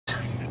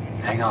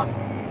Hang on.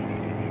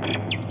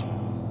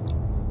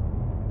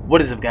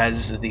 What is up, guys?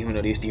 This is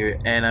TheHumanODST here,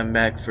 and I'm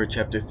back for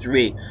Chapter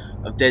 3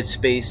 of Dead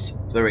Space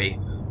 3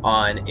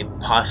 on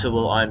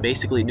Impossible, on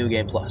basically New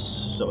Game Plus.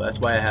 So that's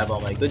why I have all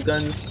my good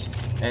guns,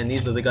 and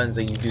these are the guns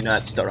that you do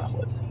not start off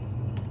with.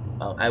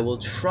 I will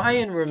try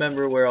and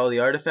remember where all the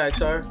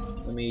artifacts are.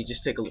 Let me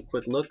just take a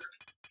quick look.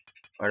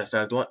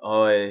 Artifact 1.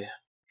 Oh,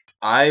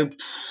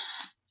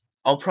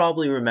 I'll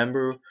probably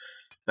remember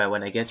by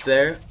when I get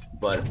there,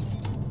 but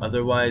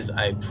otherwise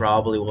I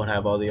probably won't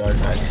have all the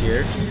artifacts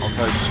here. I'll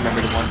probably just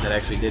remember the ones that I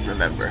actually did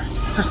remember.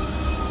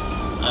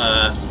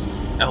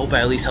 I hope I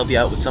at least help you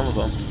out with some of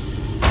them.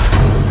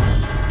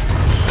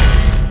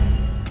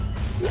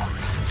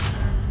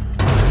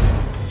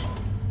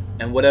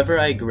 And whatever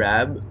I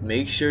grab,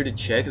 make sure to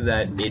check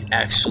that it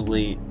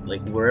actually,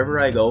 like, wherever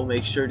I go,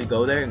 make sure to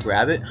go there and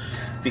grab it,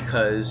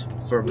 because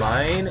for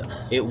mine,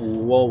 it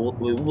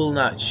will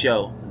not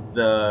show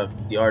the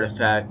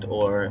artifact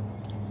or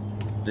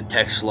the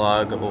text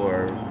log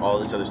or all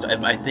this other stuff.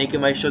 I think it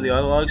might show the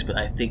auto logs, but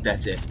I think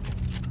that's it.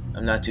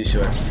 I'm not too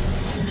sure.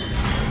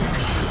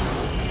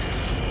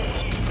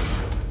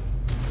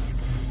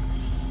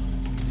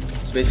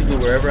 So basically,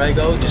 wherever I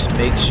go, just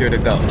make sure to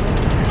go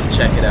and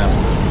check it out.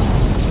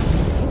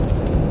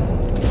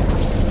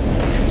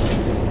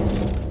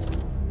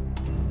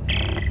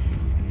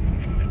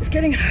 It's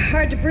getting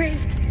hard to breathe.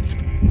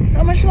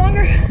 How much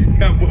longer?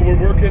 Yeah, we're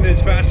working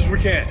as fast as we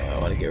can. I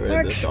want to get rid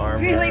of this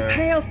armor. Really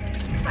pale.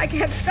 I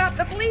can't stop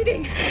the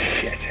bleeding.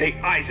 Shit. Hey,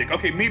 Isaac.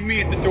 Okay, meet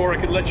me at the door. I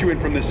can let you in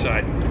from this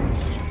side.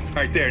 All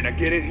right, there. Now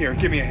get in here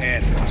and give me a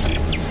hand.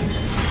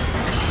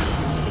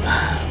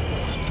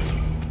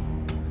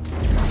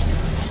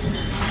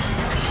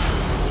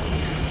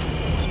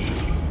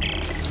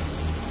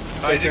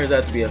 It turns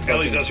out to be a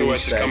fucking Ellie's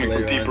SOS is coming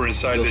from deeper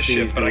inside the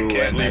ship, but I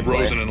can't leave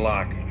Rosen in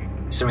lock.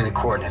 Send me the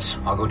coordinates.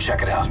 I'll go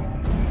check it out.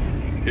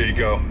 Here you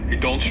go. Hey,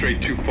 don't stray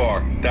too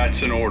far.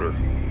 That's an order.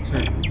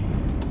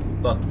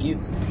 Fuck you.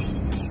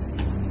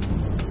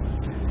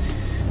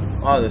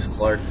 Oh, this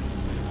Clark.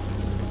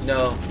 You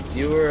know, if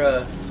you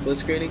were split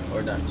screening,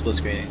 or not split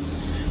screening,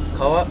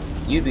 co-op,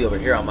 you'd be over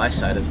here on my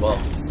side as well.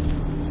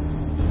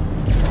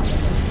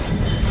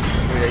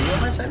 Wait, are you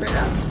on my side right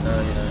now?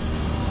 No, you're not.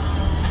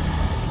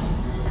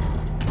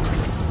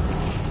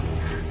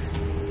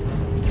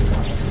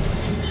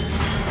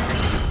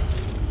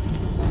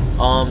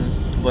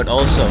 But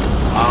also,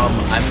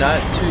 I'm not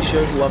too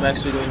sure who I'm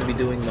actually going to be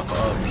doing the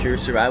pure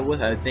survival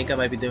with. I think I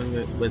might be doing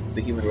it with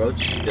the Human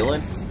Roach,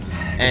 Dylan,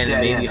 and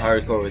maybe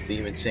hardcore with the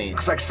Human Saint.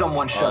 Looks like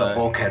someone shut a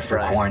bulkhead for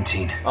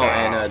quarantine. Oh,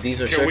 and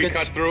these are Can circuits. we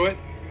cut through it?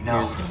 No.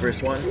 Here's the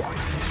first one.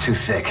 It's too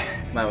thick.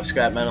 Mine was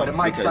scrap metal. But it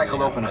might because,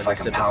 cycle open if I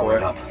can power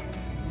it up.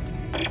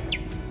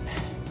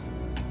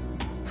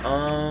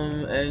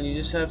 And you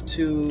just have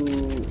to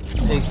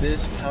take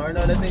this power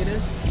node, I think it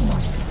is.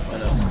 Oh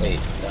no, wait,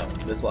 no,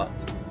 that's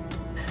locked.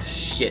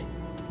 Shit.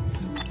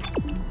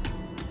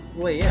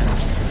 Wait, yeah.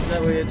 Is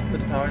that where you have to put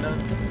the power node?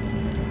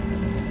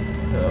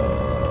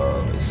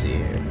 Let's see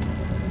here.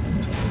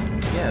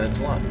 Yeah, that's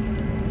locked.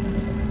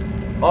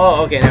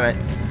 Oh, okay, never mind.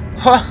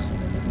 Huh!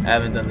 I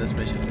haven't done this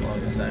mission in the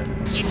longest time.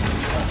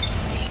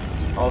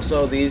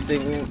 Also, these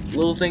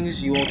little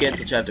things you won't get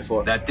until Chapter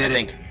 4. That did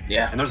it.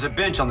 Yeah. And there's a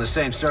bench on the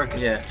same circuit.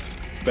 Yeah.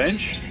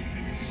 Bench?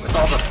 With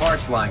all the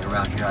parts lying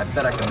around here, I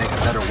bet I can make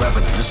a better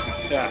weapon than this one.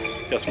 Yeah,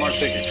 smart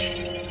thinking.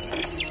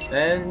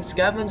 And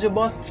Scavenger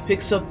Bot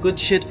picks up good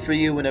shit for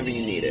you whenever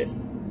you need it.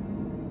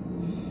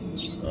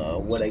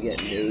 What I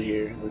get new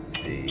here? Let's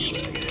see.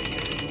 What I get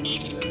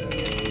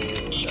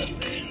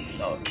nothing.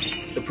 No.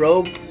 The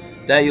probe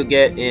that you'll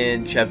get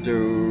in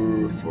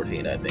Chapter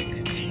 14, I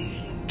think.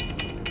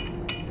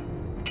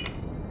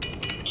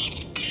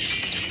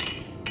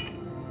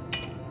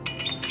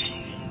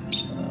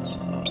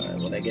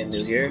 Alright, what I get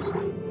new here?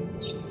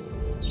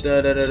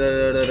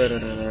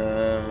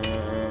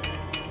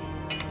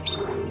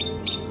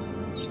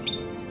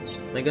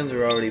 My guns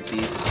are already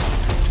beasts.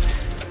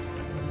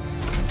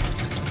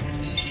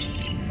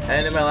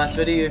 And in my last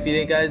video, if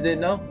you guys didn't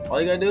know, all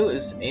you gotta do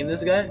is aim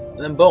this guy, and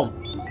then boom.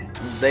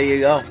 There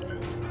you go.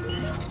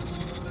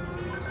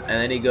 And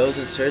then he goes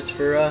and searches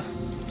for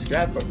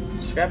scrap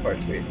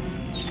parts for you.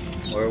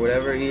 Or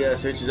whatever he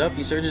searches up,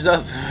 he searches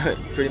up.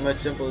 Pretty much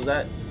simple as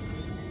that.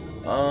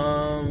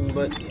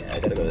 But yeah, I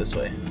gotta go this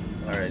way.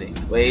 Alrighty.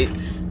 Wait.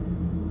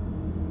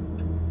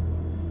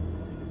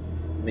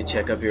 Let me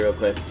check up here real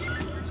quick.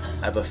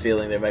 I have a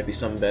feeling there might be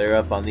something better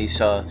up on these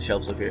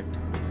shelves up here.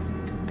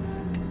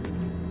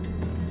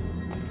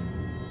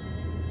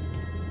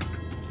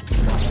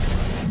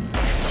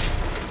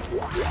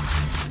 I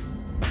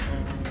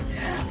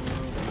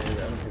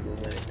don't think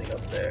there's anything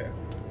up there.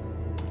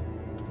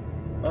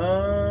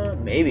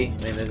 Maybe. I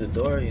mean, there's a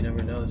door. You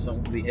never know.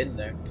 Something could be hidden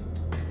there.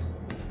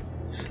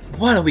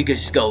 Why don't we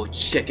just go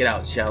check it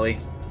out, shall we?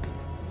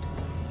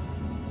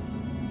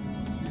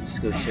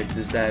 Just go check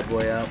this bad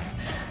boy out.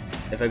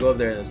 If I go up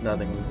there and there's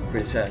nothing, I'm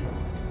pretty sad.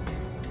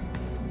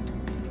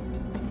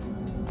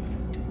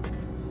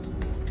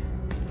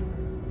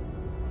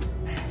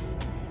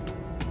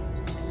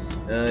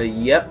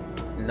 Yep.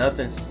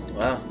 Nothing.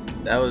 Wow,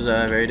 that was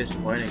very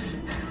disappointing.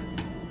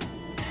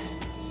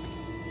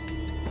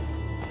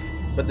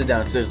 But the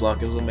downstairs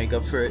lockers will make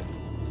up for it.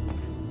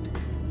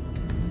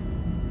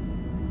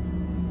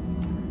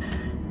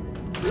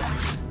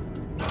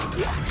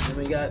 And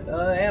we got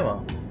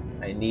ammo.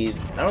 I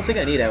don't think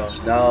I need ammo.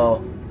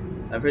 No.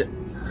 I'm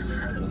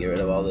gonna get rid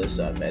of all this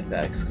med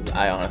packs, because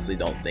I honestly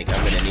don't think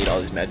I'm gonna need all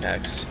these med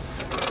packs.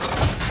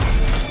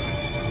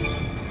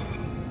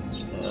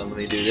 Let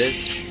me do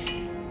this.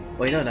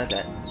 Wait, no, not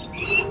that.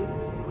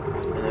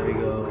 And there we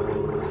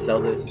go.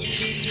 Sell this.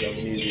 Sell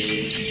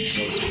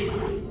music.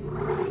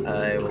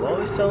 I will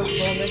always sell a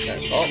small med pack.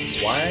 Oh,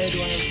 why do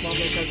I have a small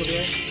med pack over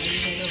there?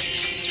 I don't know.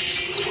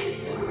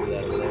 And do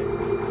that over there.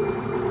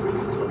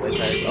 Small med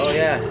pack. Oh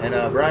yeah, and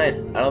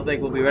Brian, I don't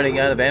think we'll be running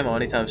out of ammo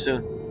anytime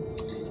soon.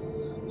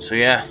 So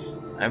yeah,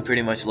 I'm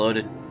pretty much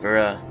loaded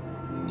for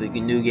the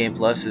new game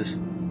pluses.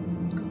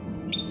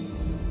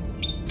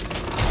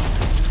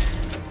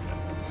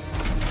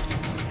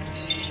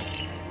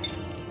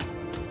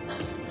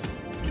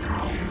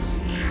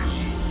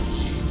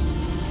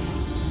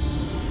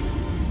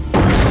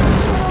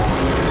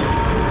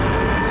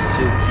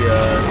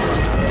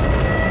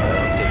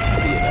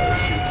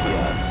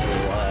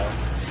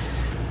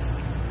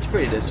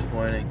 Pretty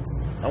disappointing.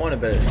 I want a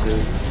better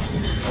suit.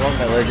 I want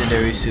my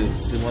legendary suit,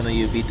 the one that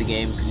you beat the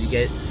game, because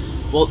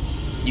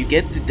you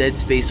get the Dead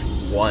Space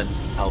 1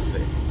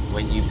 outfit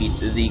when you beat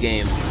the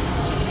game.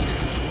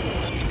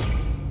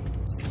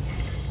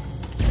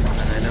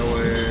 And I know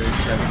where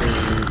chapter...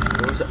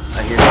 What was that?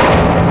 I hear...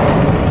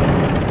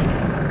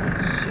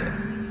 Shit.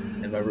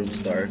 And my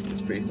room's dark.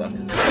 It's pretty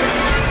fucking scary.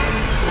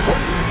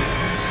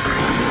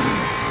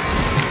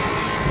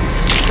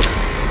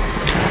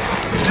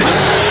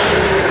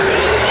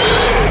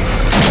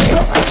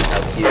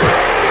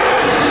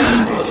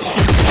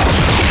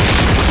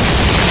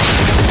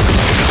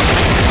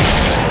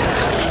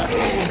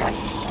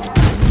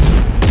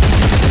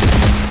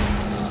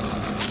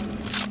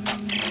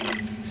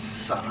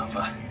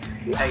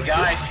 Hey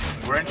guys,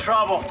 we're in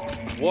trouble.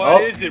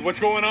 What is it? What's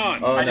going on?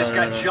 Oh, I just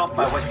got jumped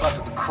by what's left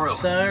of the crew.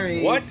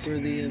 Sorry. What? For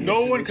the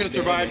no one could have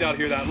survived out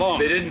here that long.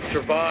 They didn't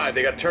survive.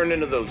 They got turned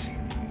into those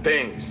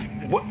things.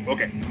 What?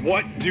 Okay,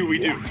 what do we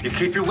do? You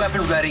keep your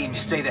weapon ready and you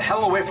stay the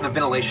hell away from the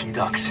ventilation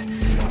ducts.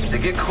 If they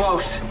get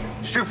close,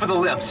 shoot for the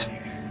limbs.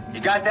 You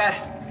got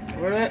that?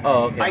 Where am I?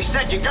 Oh, okay. I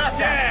said you got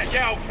that!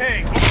 Yeah,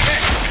 okay.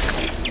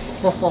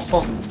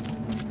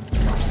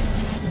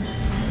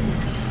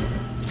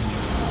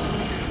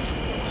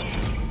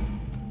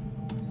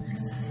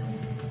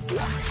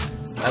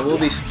 I will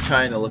be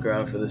trying to look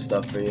around for this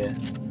stuff for you.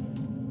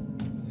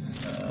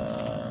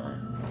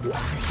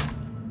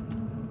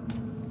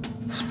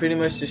 Just pretty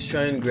much just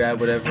try and grab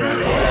whatever I'm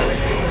grabbing.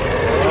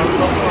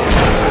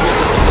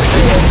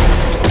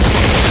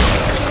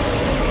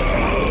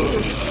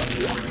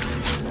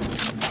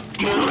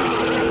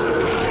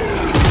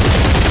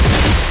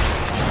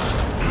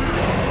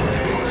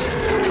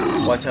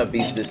 Watch how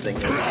beast this thing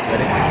is.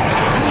 Ready?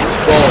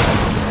 Boom!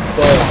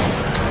 Boom!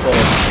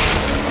 Boom!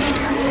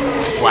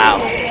 Wow.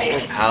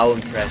 How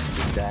impressive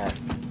is that?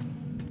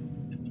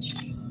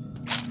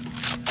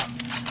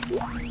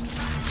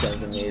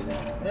 Sounds amazing.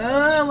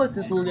 Ah, let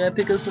this little guy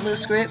pick up some of the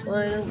scrap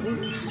I don't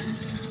need.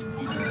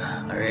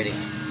 Alrighty.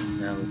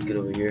 Now let's get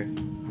over here.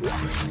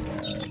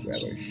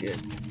 Grab our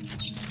shit.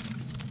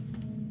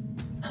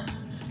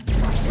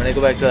 When I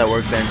go back to that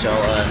workbench, I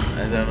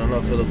don't know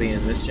if it'll be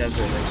in this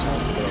chapter or next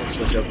one, but I'll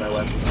switch up my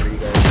weapons for you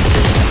guys.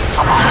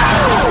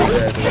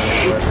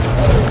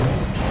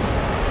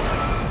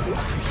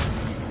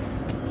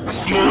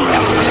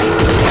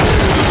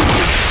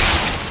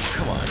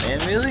 Come on, man,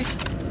 really?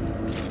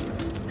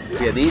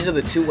 Yeah, these are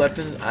the two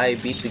weapons I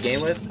beat the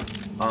game with.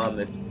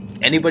 If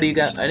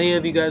any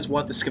of you guys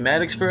want the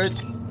schematics for it,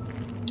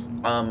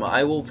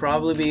 I will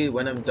probably be,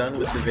 when I'm done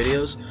with the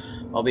videos,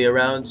 I'll be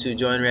around to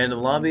join random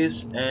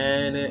lobbies,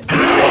 and if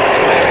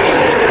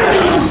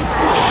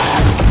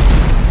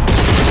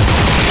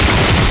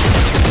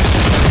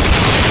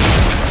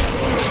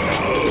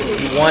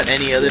you want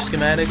any other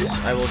schematics,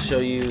 I will show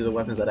you the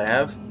weapons that I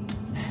have.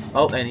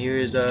 Oh, and here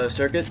is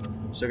circuit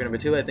number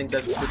 2. I think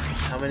that's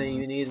how many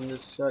you need in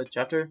this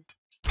chapter.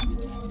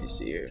 Let me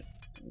see here.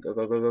 Go,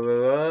 go, go, go, go,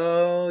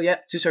 go. Yeah,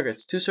 2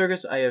 circuits. 2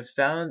 circuits I have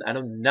found. I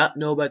do not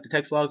know about the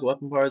text logs.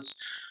 Weapon parts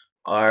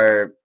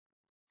are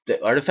the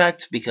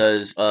artifact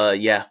because,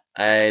 yeah,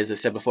 as I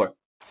said before.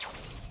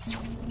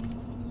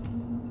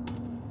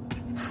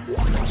 Wait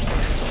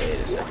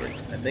a second.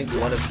 I think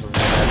one of them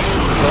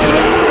has...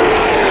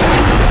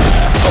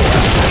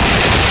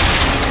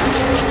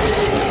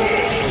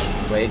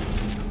 Wait.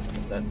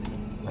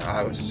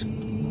 I was just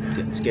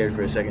getting scared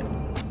for a second.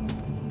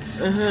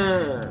 What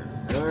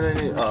do I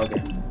need? Oh,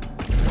 okay.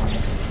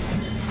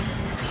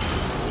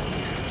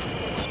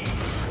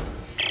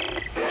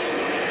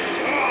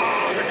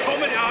 They're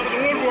coming out of the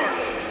woodwork!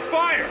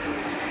 Fire!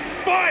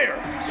 Fire!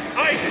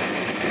 Isaac,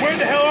 where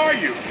the hell are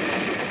you?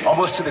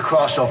 Almost to the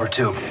crossover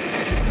tube.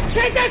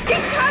 Jesus,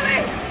 keep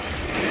coming!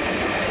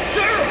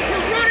 Sir,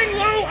 we're running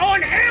low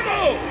on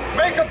ammo!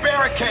 Make a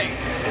barricade.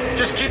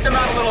 Just keep them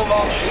out a little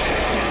longer.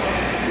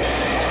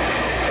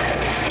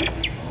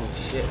 Oh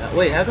shit.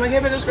 Wait, how come I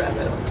can't fit this grab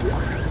metal?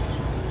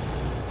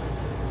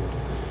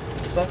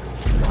 What the fuck?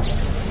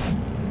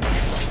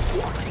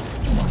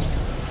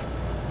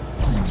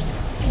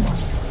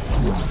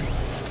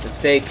 It's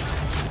fake.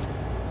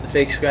 It's a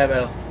fake scrap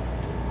metal.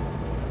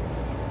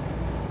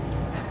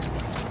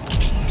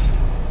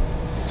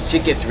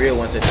 Shit gets real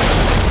once I turn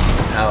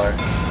on power.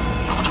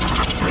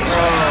 Oh,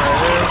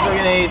 I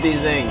fucking hate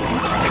these things.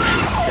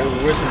 There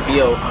were some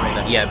BO.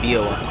 Yeah,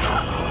 BO.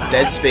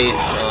 Dead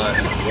Space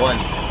 1.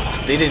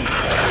 They didn't.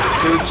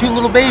 They were cute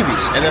little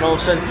babies, and then all of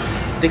a sudden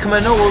they come out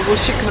of nowhere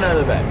with shit coming out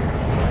of their back.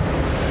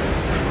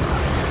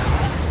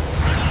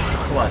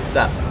 Come on,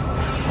 stop.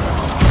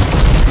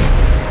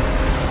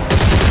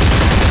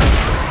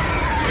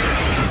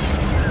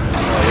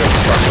 Oh, you're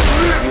fucking.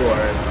 You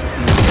are.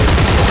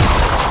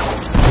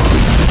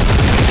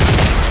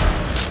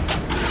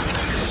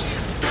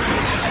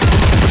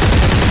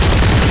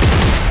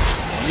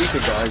 You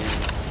could dodge.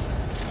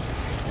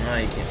 No,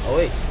 you can't. Oh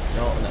wait,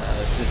 no,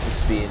 it's just the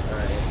speed. All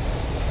right.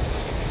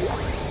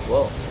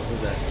 Whoa, what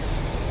was that?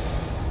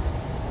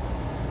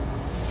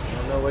 I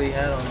don't know what he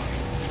had on.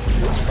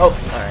 Oh,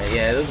 alright,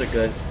 yeah, those are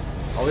good.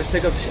 Always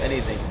pick up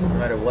anything, no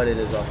matter what it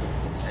is off of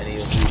any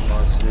of these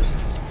monsters.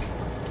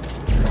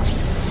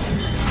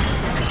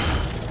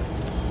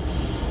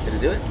 Did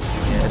it do it?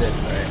 Yeah, it did,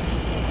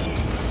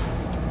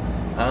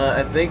 alright.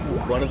 I think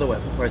one of the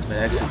weapon parts might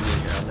actually be in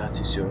here, I'm not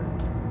too sure.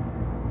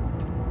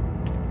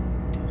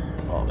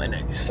 Oh, my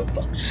neck is so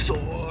fucking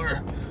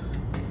sore.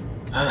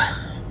 Alright,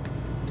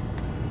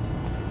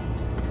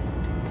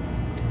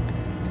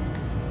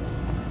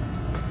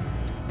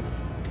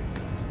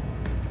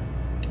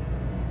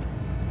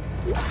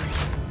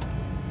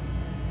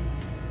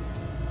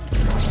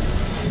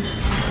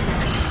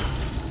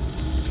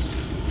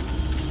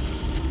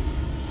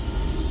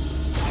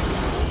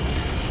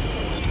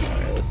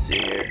 let's see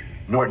here.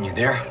 Norton, you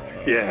there?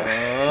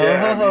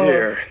 Yeah, I'm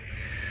here.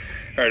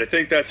 Alright, I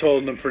think that's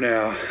holding them for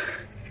now.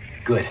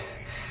 Good.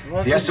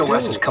 The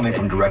SOS is coming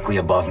from directly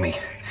above me.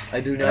 I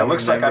do not. And it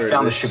looks like I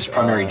found the this, ship's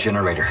primary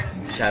generator.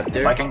 Chapter.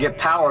 If I can get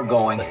power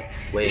going,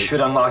 it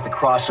should unlock the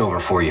crossover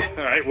for you.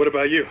 Alright, what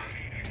about you?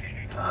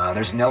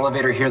 There's an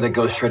elevator here that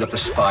goes straight up the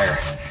spire.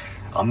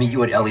 I'll meet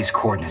you at Ellie's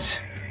coordinates.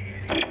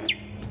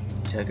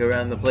 Check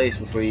around the place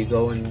before you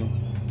go and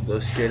go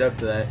straight up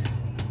to that.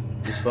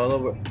 Just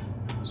follow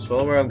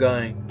where I'm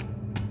going.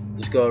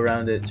 Just go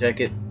around it. Check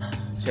it.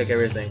 Check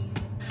everything.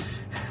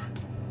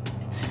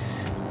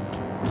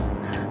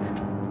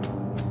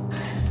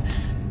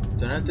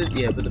 Don't I have to?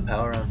 Yeah, put the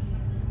power on.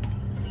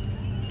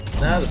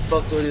 Now how the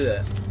fuck do I do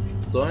that?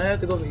 Don't I have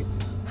to go? Let me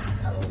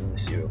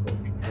see real quick.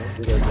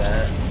 Do like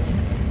that.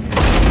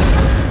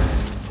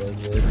 Like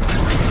this.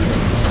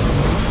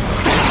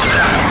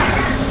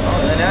 Oh,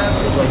 then now it's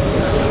just like that.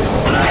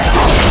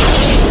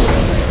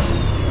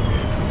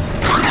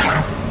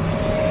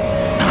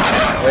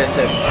 Wait a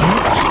sec.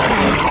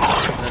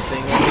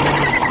 Nothing.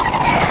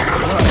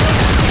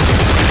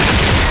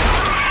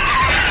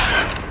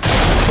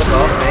 Fuck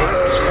off, mate.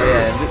 Oh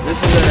yeah, this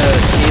is an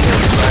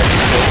achievement.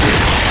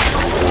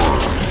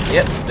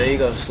 Yep, there you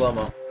go,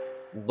 slow-mo.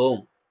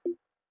 Boom.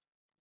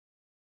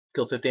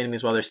 Kill 50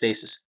 enemies while they're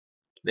stasis.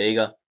 There you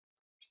go.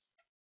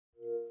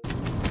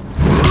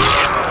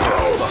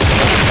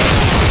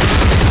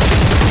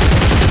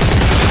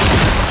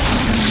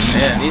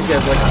 Man, these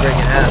guys like to break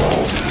in half.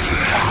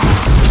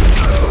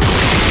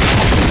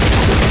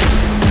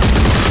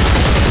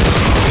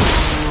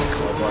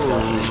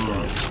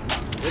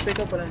 Did I pick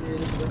up what I needed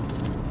to do?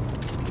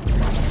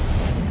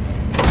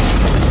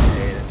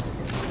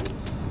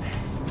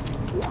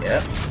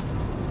 Yep.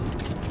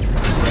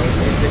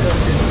 Pick up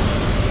shit.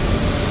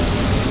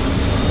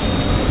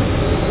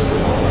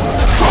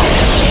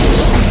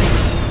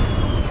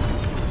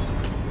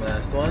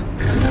 Last one.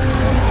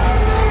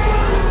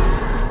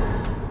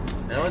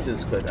 I want to do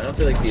this quick. I don't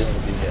feel like dealing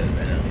with these guys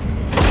right now.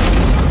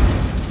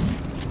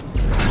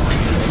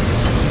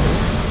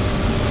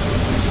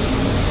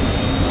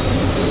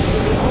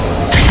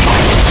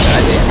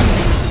 Goddamn.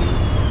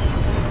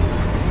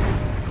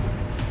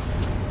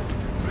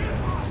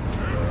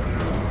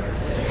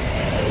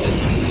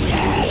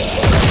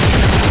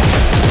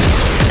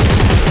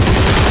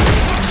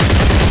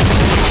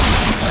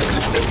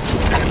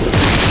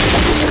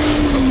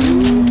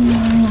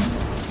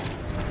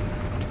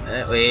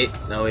 Wait,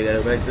 no, we gotta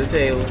go back to the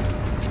table.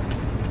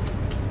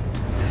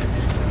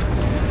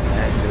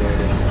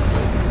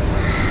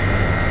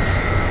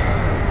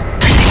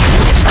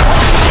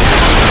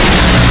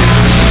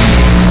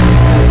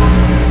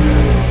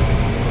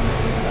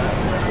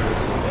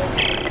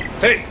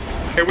 Hey,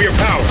 we have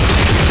power.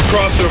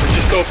 Crossover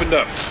just opened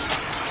up.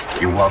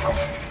 You're welcome.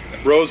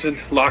 Rosen,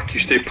 Locke, you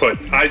stay put.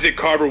 Isaac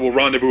Carver will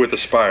rendezvous at the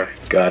spire.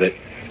 Got it.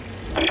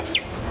 I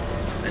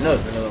know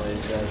it's another one of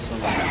these guys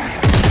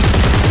somewhere.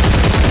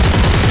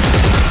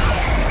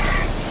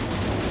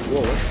 Whoa,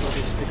 what the fuck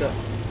did you pick up?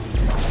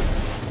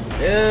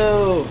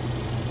 Ew!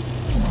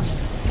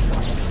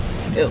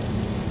 Ew.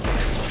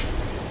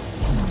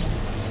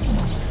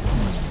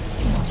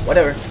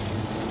 Whatever.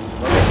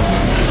 Okay.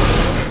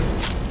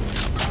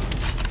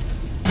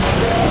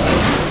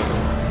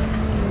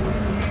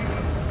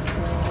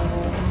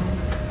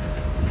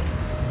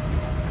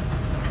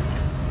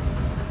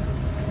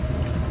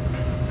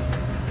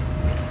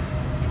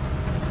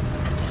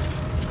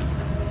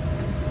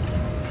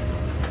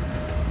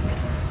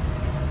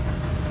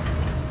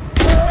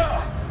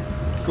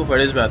 Cool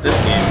part is about this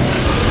game.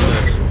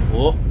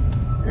 Oh,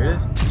 here it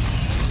is.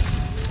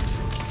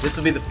 This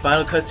will be the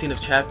final cutscene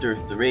of Chapter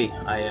 3.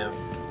 I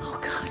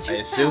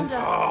assume.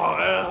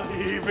 Oh,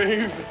 Ellie,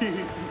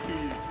 baby.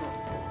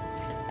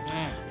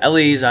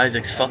 Ellie's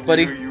Isaac's fuck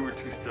buddy. You were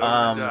too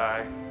dumb to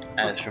die.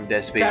 And it's from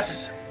Dead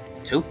Space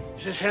 2.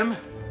 Is this him?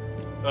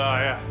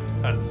 Yeah,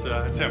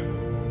 that's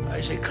him.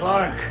 Isaac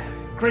Clarke.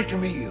 Great to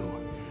meet you.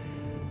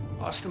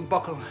 Austin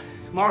Buckle,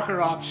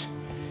 Marker Ops.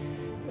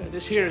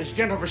 This here is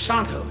Jennifer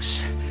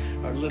Santos,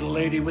 our little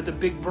lady with the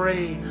big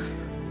brain.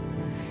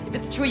 If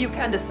it's true you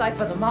can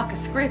decipher the marker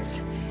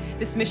script,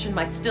 this mission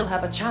might still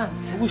have a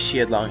chance. I wish she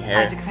had long hair.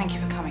 Isaac, thank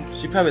you for coming.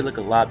 She'd probably look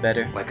a lot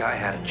better. Like I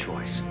had a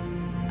choice.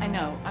 I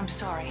know, I'm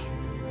sorry.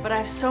 But I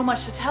have so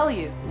much to tell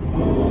you.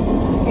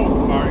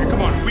 Oh, Maria,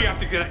 come on. We have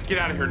to get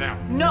out of here now.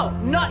 No,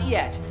 not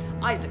yet.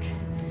 Isaac,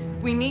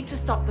 we need to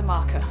stop the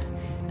marker.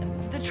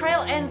 The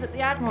trail ends at the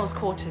Admiral's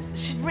quarters.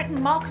 She'd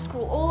written marker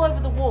scroll all over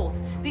the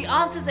walls. The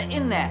answers are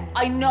in there.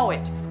 I know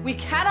it. We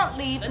cannot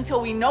leave until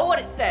we know what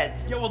it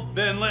says. Yeah, well,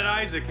 then let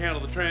Isaac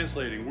handle the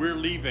translating. We're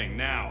leaving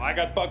now. I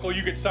got Buckle,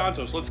 you get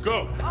Santos. Let's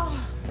go.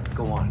 Oh.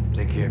 Go on,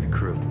 take care of your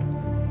crew.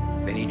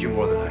 They need you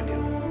more than I do.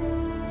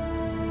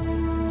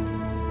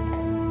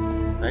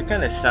 That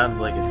kind of sounded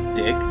like a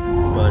dick,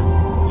 but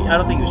I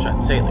don't think he was trying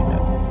to say it like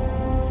that.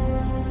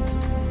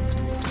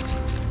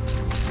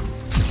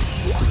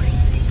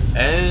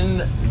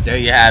 And there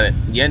you have it,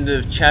 the end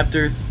of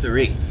Chapter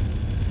 3.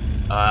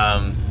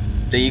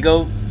 There you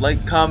go.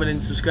 Like, comment,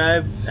 and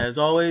subscribe. As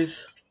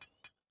always,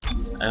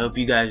 I hope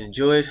you guys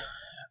enjoyed.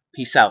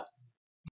 Peace out.